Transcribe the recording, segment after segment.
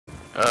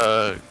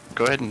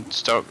Go ahead and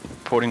start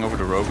porting over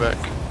to Robeck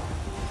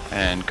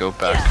and go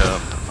back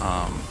up.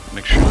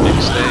 Make sure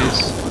Nick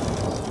stays.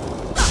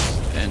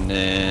 And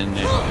then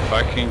if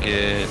I can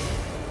get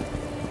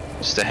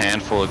just a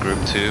handful of group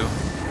 2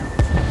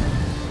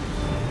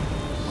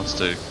 wants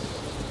to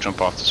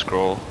jump off the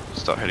scroll,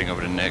 start heading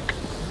over to Nick.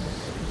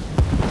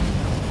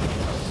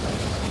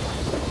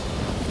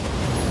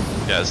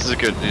 Yeah, this is a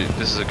good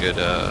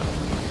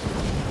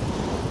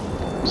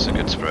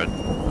spread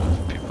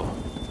of people.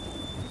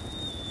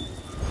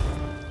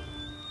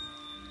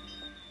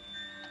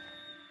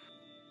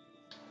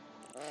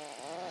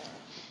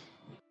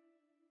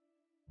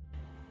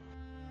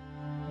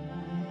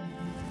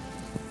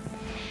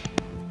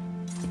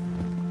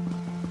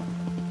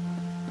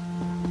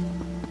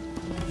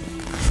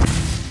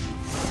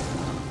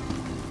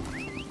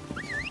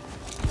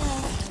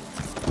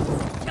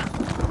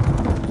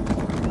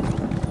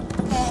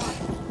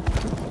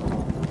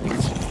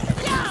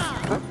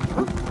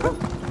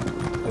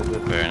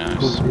 Very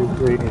nice.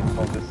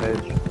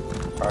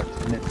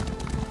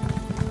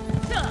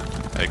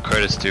 Hey,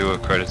 credits due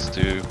what credits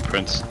due.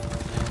 Prince,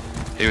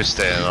 he was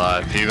staying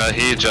alive.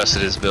 He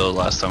adjusted his build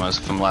last time I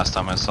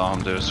saw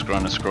him do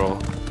run a scroll.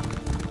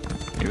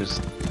 He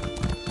was.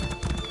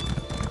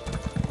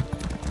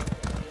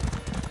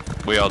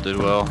 We all did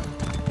well.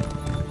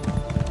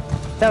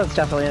 That was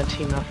definitely a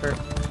team effort.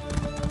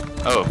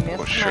 Oh, I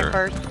missed sure. my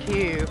first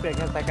cue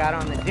because I got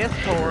on the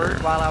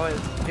Discord while I was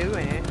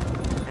doing it,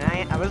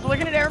 and I was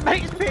looking at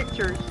everybody's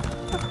pictures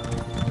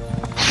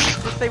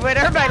to see what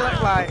everybody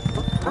looked like.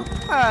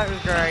 Oh, it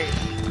was great.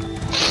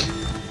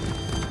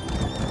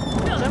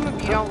 Some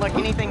of you don't look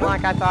anything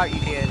like I thought you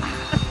did,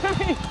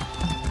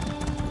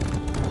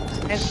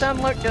 and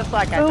some look just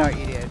like I thought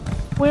you did.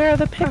 Where are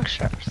the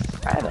pictures?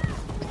 I don't.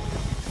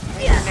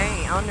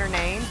 On their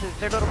names is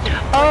their little picture.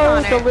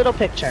 Oh, the little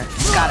picture.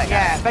 Got it.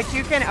 Yeah, but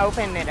you can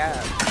open it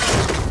up.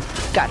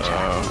 Gotcha.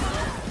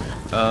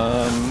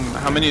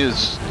 How many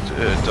is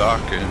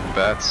Doc and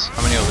Bats?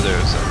 How many over there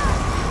is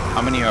that?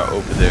 How many are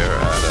over there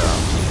at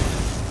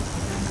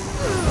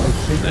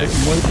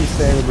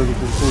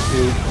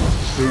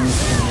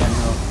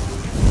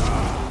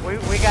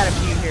We got a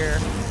few here.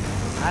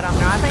 I don't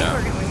know. I think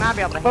we might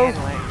be able to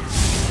handle it.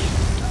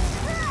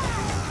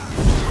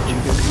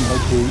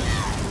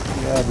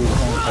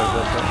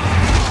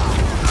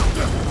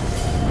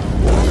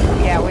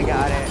 Yeah, we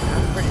got it.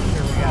 I'm pretty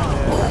sure we got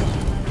it.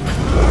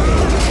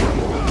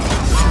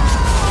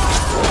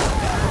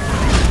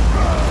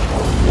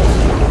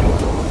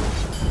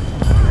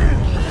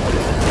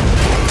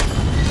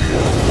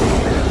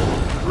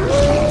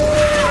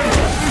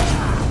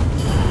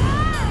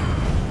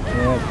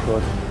 Yeah, of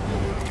course.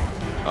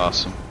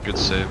 Awesome. Good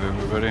save,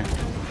 everybody.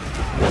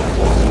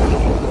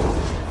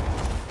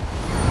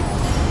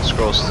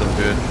 Scroll's still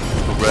good.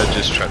 Red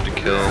just tried to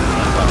kill.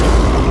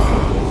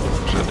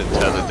 Tried to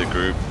tether the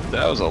group.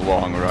 That was a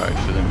long ride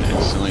for them to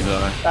instantly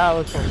die. That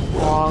was a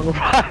long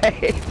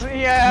ride.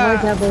 Yeah. More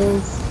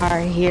devils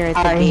are here at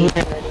the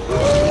gate.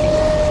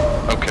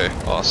 Okay,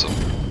 awesome.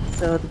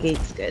 So the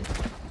gate's good.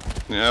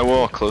 Yeah, we're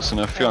all close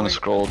enough. If you're on the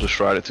scroll, just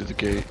ride it through the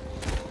gate.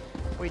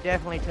 We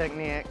definitely took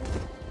Nick.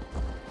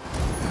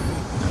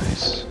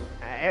 Nice.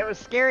 It was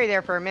scary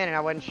there for a minute. I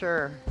wasn't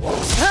sure.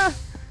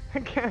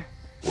 Okay.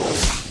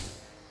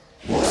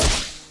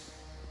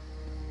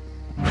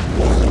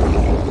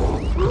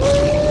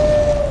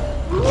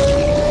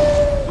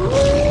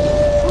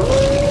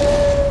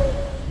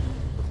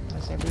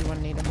 Does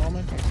everyone need a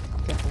moment to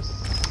get this?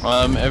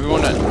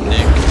 Everyone at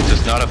Nick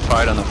does not have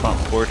fight on the front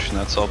porch, and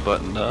that's all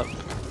buttoned up.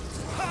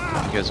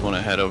 You guys want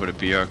to head over to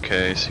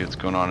BRK, see what's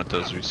going on at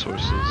those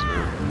resources,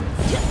 or...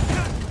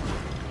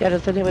 Yeah,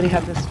 does anybody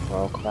have this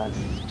scroll quest?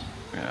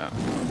 Yeah,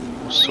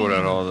 we'll sort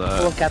out all that.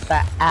 We'll get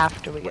that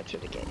after we get to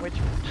the gate.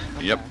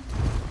 Yep.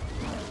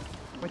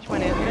 Which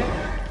one is it?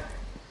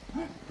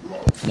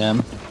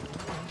 Them.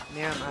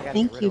 Yeah, I got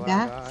Thank you,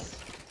 Bats.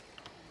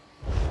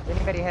 Does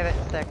anybody have it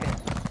second?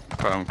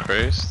 Problem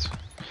Crazed?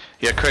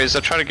 Yeah, Crazed,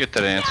 I'll try to get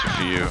that answer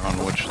for you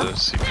on which the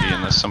CP,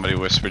 unless somebody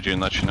whispered you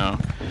and let you know.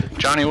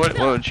 Johnny, what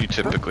would you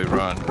typically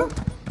run for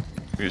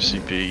your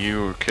CP?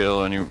 You or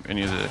Kill, any of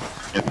the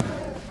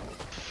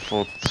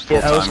full-time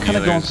Yeah, I was kind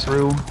of going healers?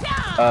 through,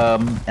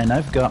 and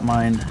I've got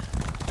mine.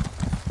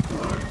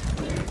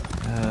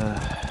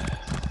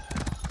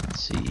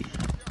 Let's see.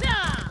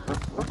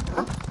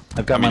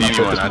 I've got mine on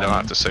anyone, focus I don't mode.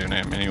 have to say your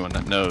name, anyone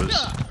that knows,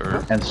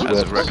 or And has a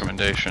Swift.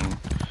 recommendation.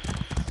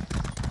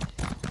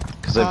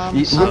 Because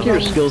you look at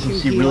your skills and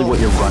see really what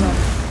you're running.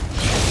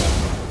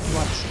 You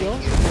want skills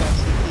or you want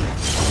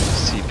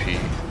CP? CP.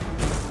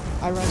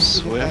 I run through the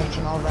Swift. bench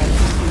and I'll run to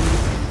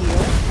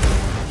heal.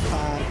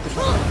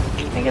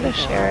 Can I get a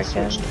share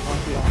again?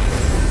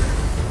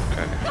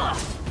 Okay.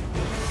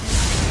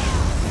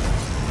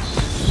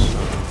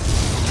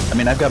 I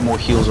mean, I've got more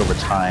heals over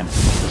time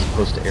as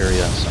opposed to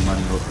area, so I'm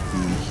running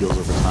heals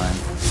over time.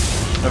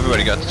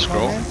 Everybody got the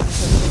scroll?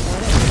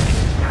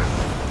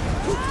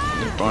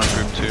 Barn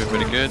group 2,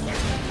 pretty good?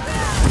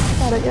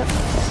 Got it, yep.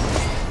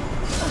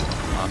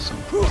 Awesome.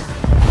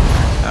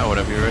 Now,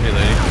 whatever you're ready,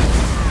 lady.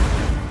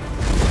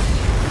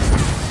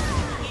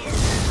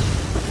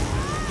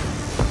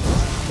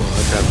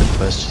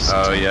 That's just.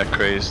 Oh yeah,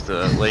 craze.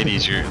 The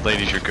ladies your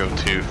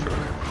go-to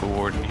for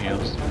warden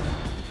heals.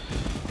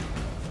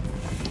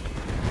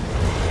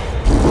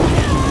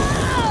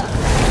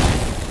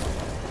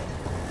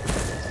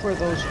 For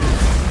those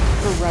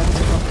who run to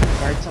go and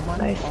guard someone,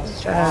 Nice I'll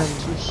swap job.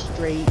 to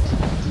straight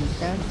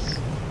defense.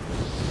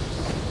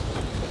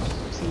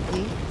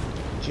 CP.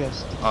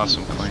 Just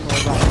Awesome, keep Queen.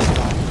 slow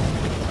right.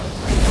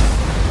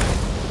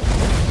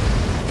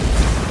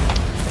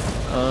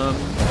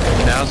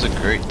 Now's a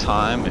great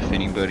time if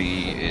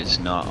anybody is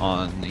not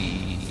on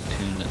the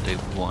tune that they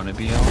want to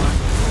be on.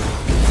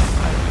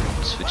 I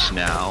would switch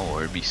now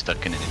or be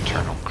stuck in an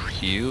internal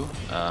queue.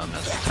 Now's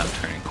a good time to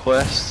turn in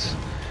quests,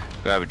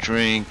 grab a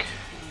drink,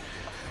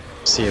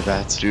 See you,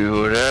 Bats.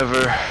 do whatever.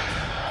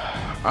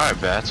 Alright,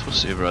 Bats, we'll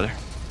see you, brother.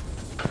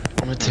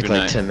 I'm gonna take Good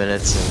like night. 10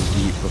 minutes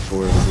and eat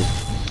before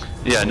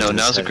we Yeah, no, This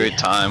now's a heavy. great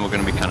time. We're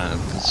gonna be kind of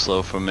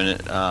slow for a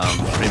minute.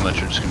 Pretty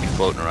much we're just gonna be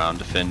floating around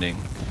defending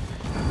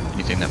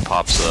anything that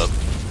pops up.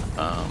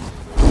 I'm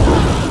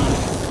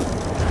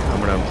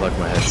gonna unplug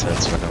my headset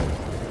so I don't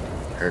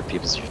hurt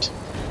people's ears.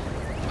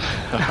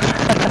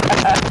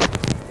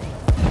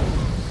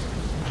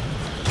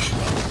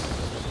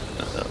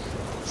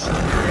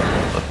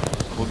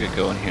 We'll get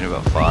going here in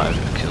about 5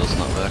 if Kill's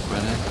not back by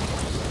then.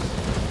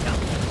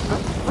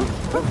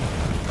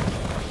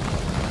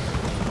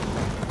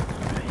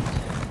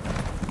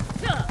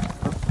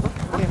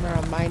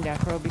 Camera mind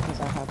acro because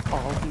I have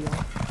all heal.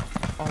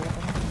 All of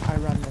them. I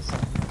run this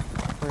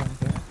bring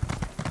here.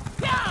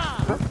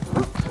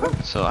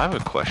 So I have a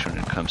question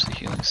when it comes to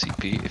healing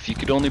CP. If you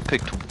could only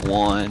pick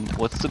one,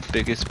 what's the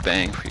biggest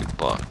bang for your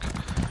buck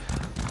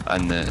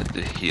on the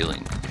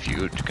healing? If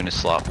you were gonna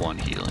slot one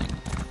healing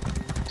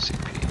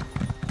CP.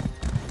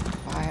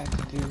 If I had to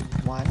do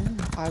one,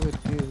 I would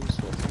do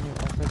Swift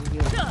Removal for the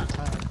healing at the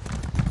time.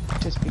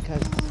 Just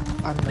because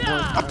I'm the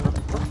work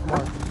with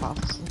more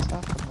buffs and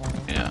stuff. I'm more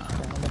Yeah.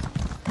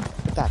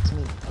 But that's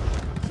me.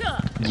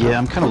 Yeah,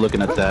 I'm kind of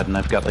looking at that, and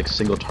I've got like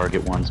single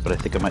target ones, but I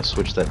think I might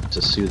switch that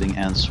to soothing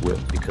and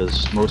swift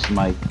because most of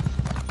my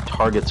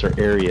targets are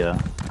area,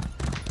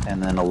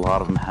 and then a lot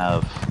of them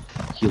have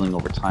healing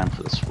over time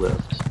for the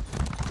swift.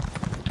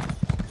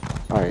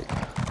 Alright,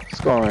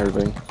 what's going on,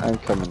 everybody? I'm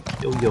coming.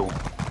 Yo yo,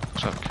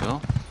 What's up, Kill?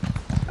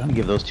 I'm gonna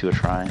give those two a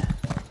try.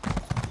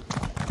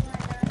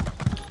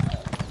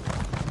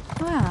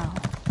 Well,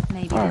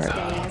 maybe Alright. this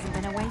day hasn't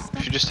been a waste.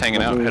 If you're just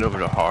hanging out, head over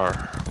to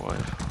Har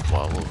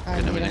while we're I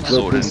getting need everything a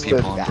sorted and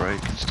moment. people on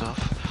break and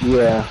stuff.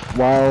 Yeah,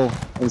 while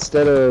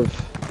instead of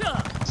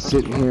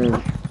sitting here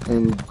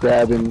and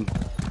grabbing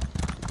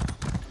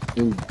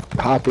and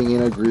hopping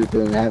in a group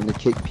and having to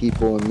kick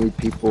people and move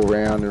people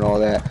around and all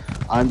that,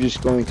 I'm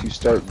just going to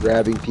start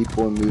grabbing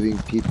people and moving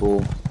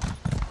people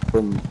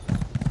from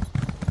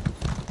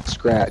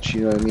scratch,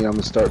 you know what I mean? I'm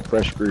gonna start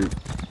fresh group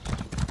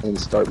and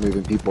start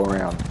moving people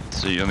around.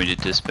 So you want me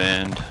to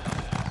disband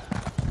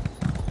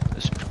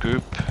this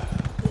group?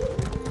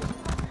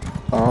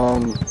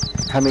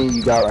 How many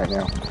you got right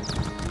now?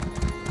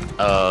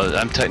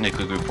 I'm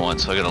technically group 1,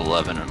 so I got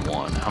 11 and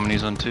 1. How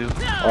many's on 2?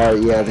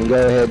 Alright, yeah, then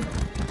go ahead.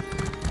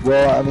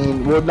 Well, I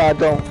mean, we're not,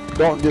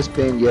 don't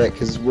disband yet,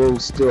 because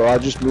I'll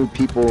just move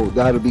people,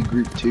 that'll be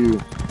group 2. You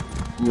know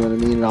what I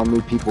mean? And I'll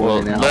move people Well,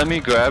 in and out. let me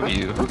grab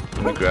you.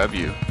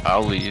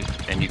 I'll leave,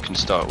 and you can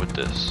start with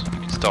this. You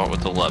can start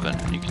with 11,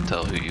 and you can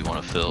tell who you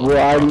want to fill. Well,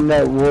 I already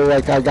know,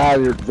 I got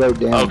it wrote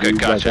down. Okay, dude.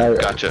 gotcha,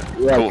 gotcha.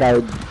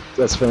 Cool.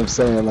 That's what I'm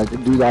saying. Like,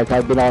 dude, like,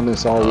 I've been on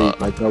this all week,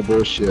 like, no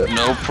bullshit.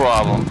 No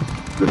problem.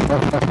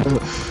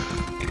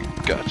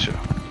 Gotcha.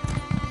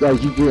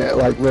 Like, you can,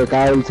 like, look,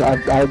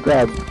 I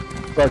grabbed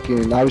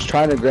fucking, I was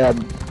trying to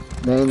grab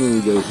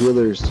mainly the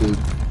healers to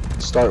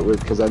start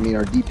with, because, I mean,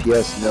 our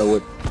DPS know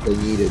what they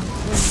needed.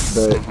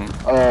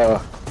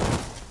 But,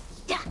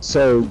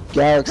 so,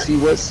 Galaxy,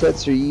 what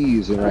sets are you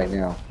using right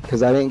now?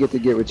 Because I didn't get to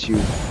get with you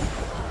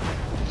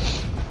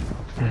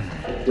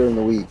during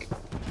the week.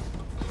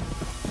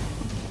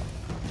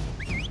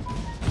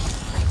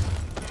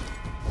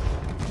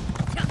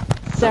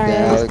 Sorry,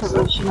 Okay, I was Alex.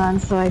 promotion on,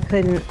 so I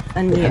couldn't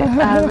unmute.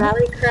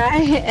 Rally Cry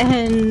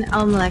and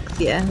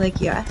Almalexia, like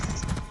you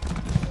asked.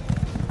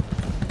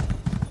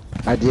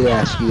 I did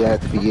ask you that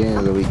at the beginning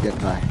of the week,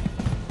 didn't I?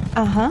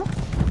 Uh-huh.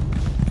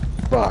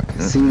 Fuck.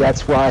 See,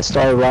 that's why I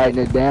started writing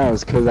it down,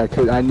 is because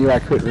I knew I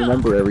couldn't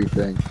remember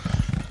everything.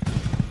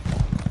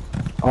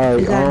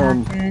 Alright, Is that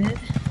not good?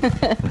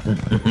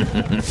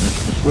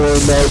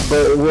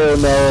 well,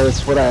 no,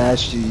 it's what I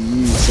asked you to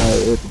use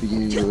at the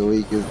beginning of the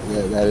week.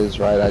 That is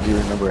right. I do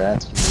remember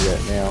asking you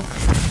that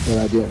now, and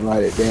I didn't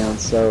write it down.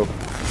 So,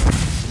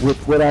 with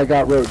what I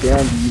got wrote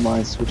down, do you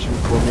mind switching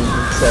for me?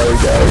 Sorry,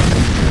 guys.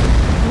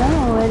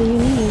 No, what do you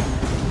need?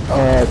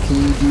 Can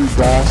you do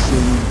DOS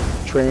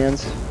and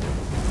trans?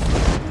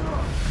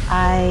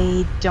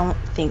 I don't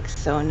think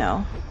so,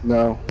 no.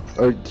 No.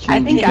 Or I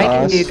can you think do I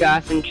can DOS? do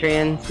Goth and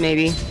Trans,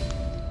 maybe.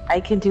 I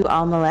can do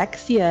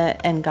Almalexia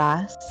and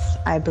Goss,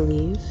 I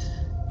believe.